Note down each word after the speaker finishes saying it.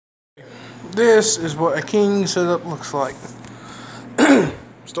this is what a king setup looks like.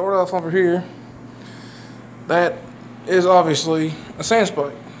 Start off over here. That is obviously a sand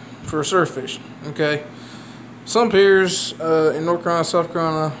spike for surf fishing. Okay. Some piers in North Carolina, South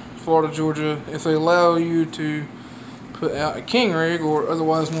Carolina, Florida, Georgia, if they allow you to put out a king rig, or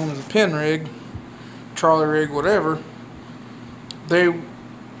otherwise known as a pin rig, trolley rig, whatever,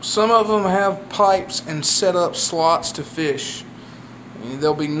 some of them have pipes and set up slots to fish.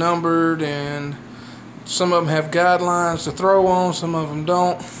 They'll be numbered, and some of them have guidelines to throw on, some of them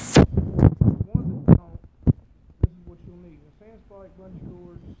don't. The ones that don't, this is what you'll need: a sand spike, bungee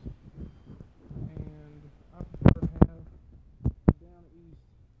cords, and I prefer to have down east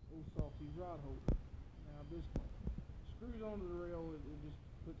old softy rod holder. Now this screws onto the rail, it just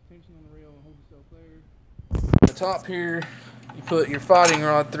puts tension on the rail and holds itself there. At the top here, you put your fighting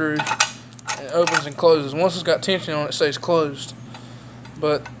rod through, and it opens and closes. Once it's got tension on it, it stays closed.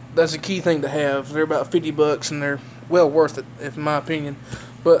 But that's a key thing to have. They're about $50 and they're well worth it, in my opinion.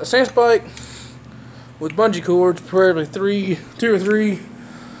 But a sand spike with bungee cords, preferably two or three,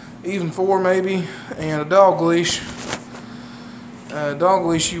 even 4 maybe, and a dog leash. Dog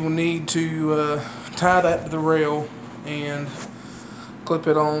leash, you will need to tie that to the rail and clip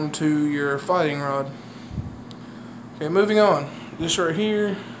it onto your fighting rod. Okay, moving on. This right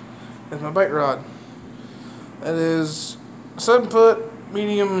here is my bait rod. That is 7-foot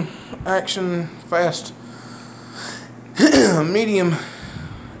medium action fast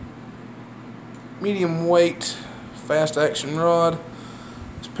medium weight fast action rod.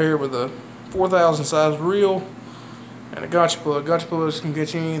 It's paired with a 4,000 size reel and a gotcha plug. Gotcha plugs can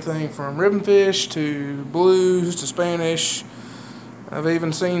get you anything from ribbon fish to blues to Spanish. I've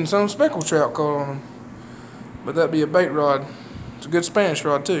even seen some speckled trout caught on them. But that'd be a bait rod. It's a good Spanish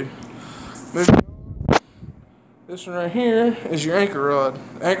rod too. Moving on. This one right here is your anchor rod.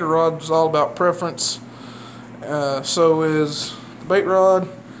 The anchor rod is all about preference. So is the bait rod,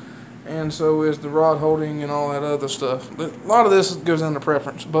 and so is the rod holding and all that other stuff. A lot of this goes into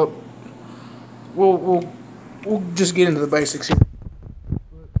preference, but we'll just get into the basics here.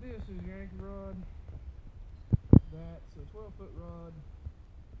 But this is your anchor rod. That's a 12-foot rod.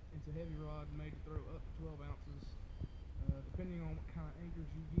 It's a heavy rod made to throw up to 12 ounces. Depending on what kind of anchors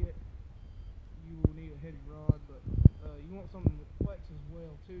you get, you will need a heavy rod, but you want something that flex as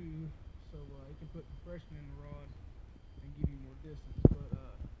well too, so it can put compression in the rod and give you more distance. But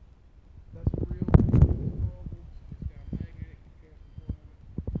that's a real durable. It's got a magnetic cast control on it.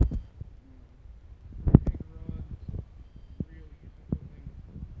 Anchor rod, reel, you get that thing.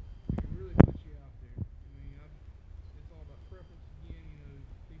 It can really put you out there. I mean, it's all about preference again. You know,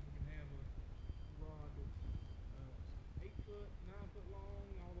 people can have a rod that's 8 foot, 9 foot long,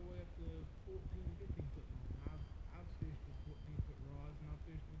 all the way up to 14, 15 foot long. I've fished with 14-foot rods, and I've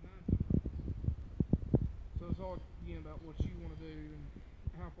fished with 9-foot rods. So it's all again about what you want to do and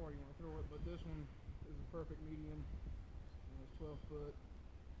how far you want to throw it. But this one is a perfect medium. It's 12 foot.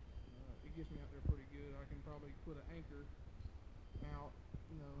 It gets me out there pretty good. I can probably put an anchor out,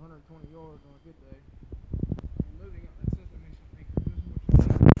 120 yards on a good day. And moving on, since I mentioned anchors, this is what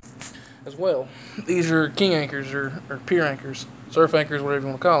you need as well. These are king anchors or pier anchors, surf anchors, whatever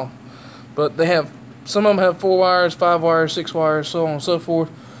you want to call them. But some of them have 4 wires, 5 wires, 6 wires, so on and so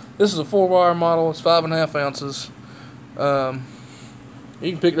forth. This is a 4-wire model. It's 5.5 ounces.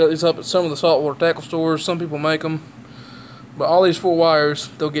 You can pick these up at some of the saltwater tackle stores. Some people make them. But all these 4 wires,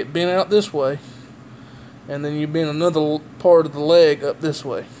 they'll get bent out this way, and then you bend another part of the leg up this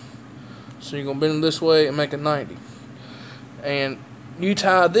way. So you're going to bend them this way and make a 90. And you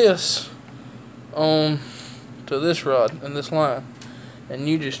tie this on to this rod and this line, and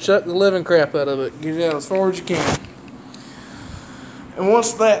you just chuck the living crap out of it. Get it out as far as you can. And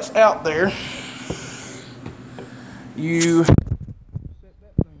once that's out there, you set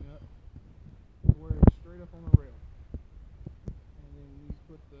that thing up to where it's straight up on the rail. And then you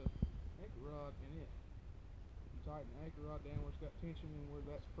put the anchor rod in it. You tighten the anchor rod down where it's got tension and where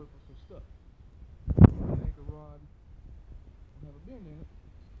that's purposely stuck. The anchor rod will have a bend in it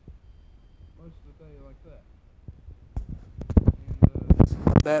most of the day like that.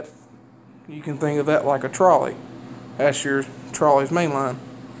 And that, you can think of that like a trolley. That's your trolley's main line.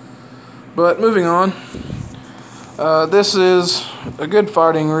 But moving on, this is a good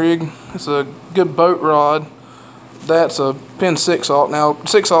fighting rig. It's a good boat rod. That's a pin 6/0. Now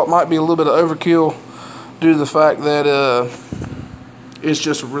 6/0 might be a little bit of overkill due to the fact that it's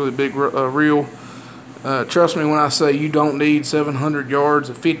just a really big reel. Trust me when I say you don't need 700 yards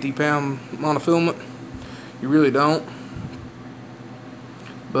of 50-pound monofilament. You really don't.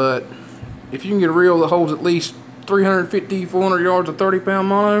 But if you can get a reel that holds at least 350, 400 yards of 30-pound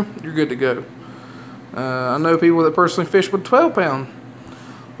mono, you're good to go. I know people that personally fish with 12-pound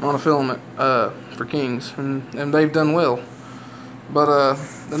monofilament for kings, and they've done well. But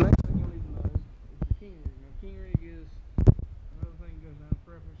the next thing you'll need to know is the king rig. Now, king rig is another thing that goes down to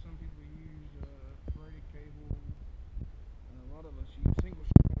preference. Some people use braided cable. A lot of us use single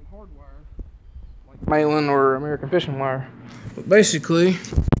strand hard wire, like Malin or American fishing wire. But basically,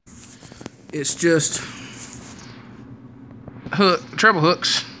 it's just treble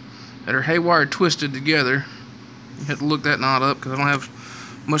hooks that are haywire twisted together. You have to look that knot up because I don't have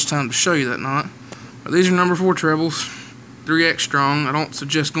much time to show you that knot. But these are number 4 trebles, 3x strong. I don't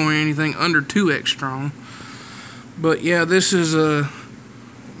suggest going anything under 2x strong. But yeah, this is a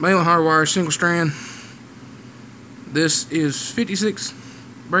Malin hardwire single strand. This is 56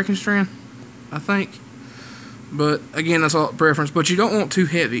 breaking strand, I think. But again, that's all preference. But you don't want too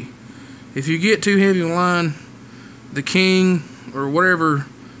heavy. If you get too heavy in line, the king or whatever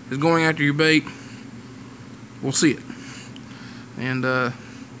is going after your bait will see it. And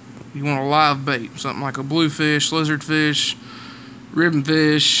you want a live bait, something like a bluefish, lizardfish,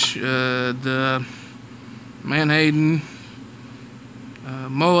 ribbonfish, the menhaden,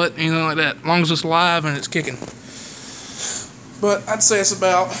 mullet, anything like that, as long as it's live and it's kicking. But I'd say it's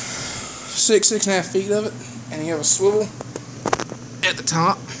about 6.5 feet of it, and you have a swivel at the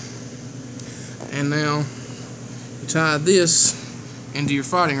top. And now you tie this into your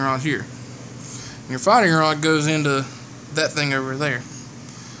fighting rod here. And your fighting rod goes into that thing over there.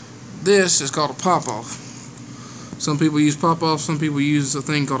 This is called a pop-off. Some people use pop-off, some people use a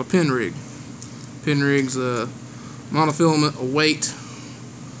thing called a pin rig. Pin rig's a monofilament, a weight,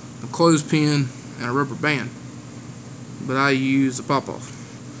 a clothespin, and a rubber band. But I use a pop-off.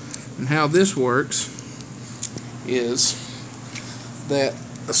 And how this works is that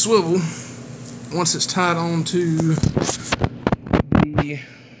a swivel, once it's tied onto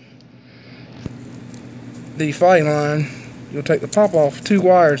the fighting line, you'll take the pop-off 2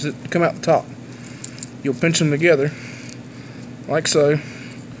 wires that come out the top. You'll pinch them together, like so,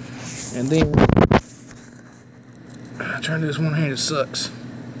 and then trying to do this one-handed sucks.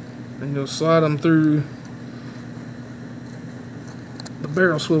 Then you'll slide them through the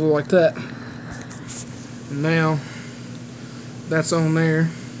barrel swivel like that. And now that's on there.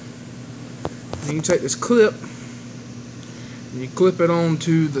 And you take this clip and you clip it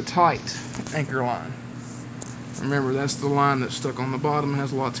onto the tight anchor line. Remember, that's the line that's stuck on the bottom and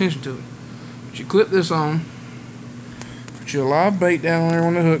has a lot of tension to it. But you clip this on, put your live bait down there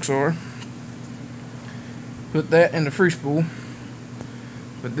where the hooks are, put that in the free spool,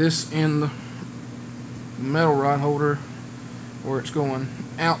 put this in the metal rod holder where it's going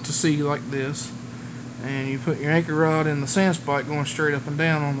out to sea like this, and you put your anchor rod in the sand spike going straight up and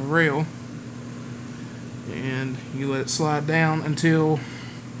down on the rail, and you let it slide down until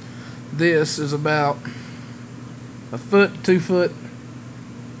this is about a foot, 2 foot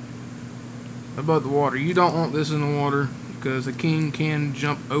above the water. You don't want this in the water because the king can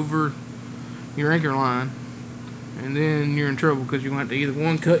jump over your anchor line, and then you're in trouble because you're going to have to either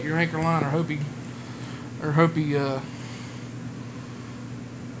one, cut your anchor line, or hope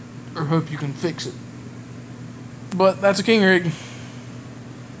you can fix it. But that's a king rig.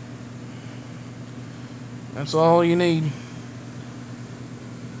 That's all you need.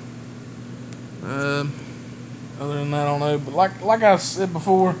 Other than that, I don't know. But like I said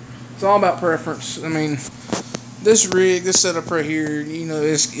before, it's all about preference. I mean, this rig, this setup right here, you know,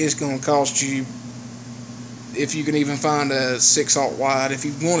 it's going to cost you, if you can even find a 6/0 wide. If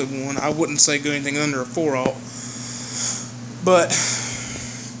you wanted one, I wouldn't say go anything under a 4/0. But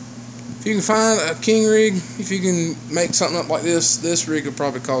if you can find a king rig, if you can make something up like this rig will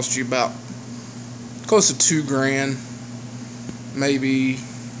probably cost you about close to $2,000, maybe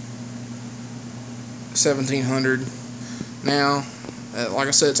 $1,700. Now, like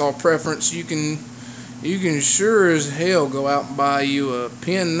I said, it's all preference. You can sure as hell go out and buy you a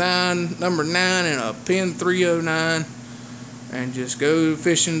pin 9, number 9, and a pin 309, and just go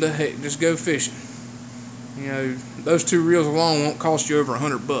fishing. Just go fishing. You know, those 2 reels alone won't cost you over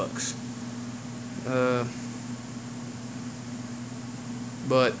 $100.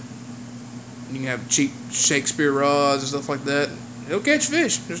 But you can have cheap Shakespeare rods and stuff like that. It'll catch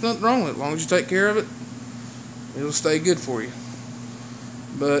fish. There's nothing wrong with it. As long as you take care of it, it'll stay good for you.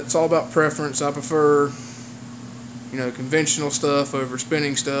 But it's all about preference. I prefer, you know, conventional stuff over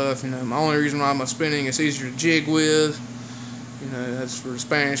spinning stuff. You know, my only reason why I'm spinning is easier to jig with. You know, that's for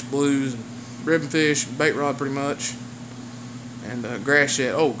Spanish blues, and ribbonfish, and bait rod pretty much. And grass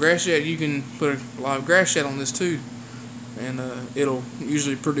shad. Oh, grass shad, you can put a live grass shad on this too. And it'll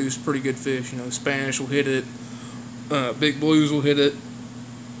usually produce pretty good fish. You know, Spanish will hit it, Big blues will hit it.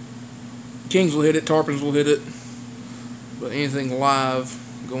 Kings will hit it. Tarpons will hit it. But anything live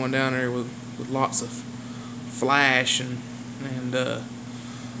going down there with lots of flash and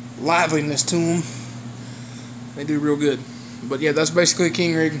liveliness to them, they do real good. But yeah, that's basically a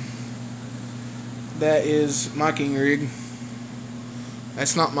king rig. That is my king rig.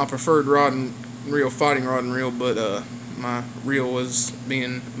 That's not my preferred rod and reel, fighting rod and reel, but my reel was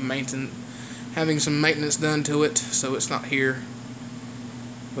being having some maintenance done to it, so it's not here.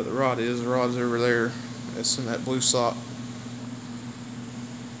 But the rod is. The rod's over there. It's in that blue sock.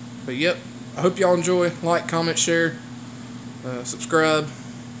 But yep, I hope y'all enjoy. Like, comment, share, subscribe,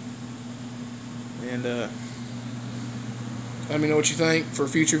 and let me know what you think for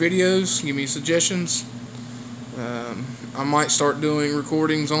future videos. Give me suggestions. I might start doing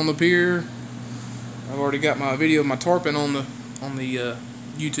recordings on the pier. I've already got my video of my tarpon on the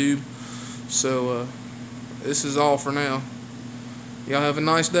YouTube. So this is all for now. Y'all have a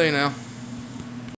nice day now.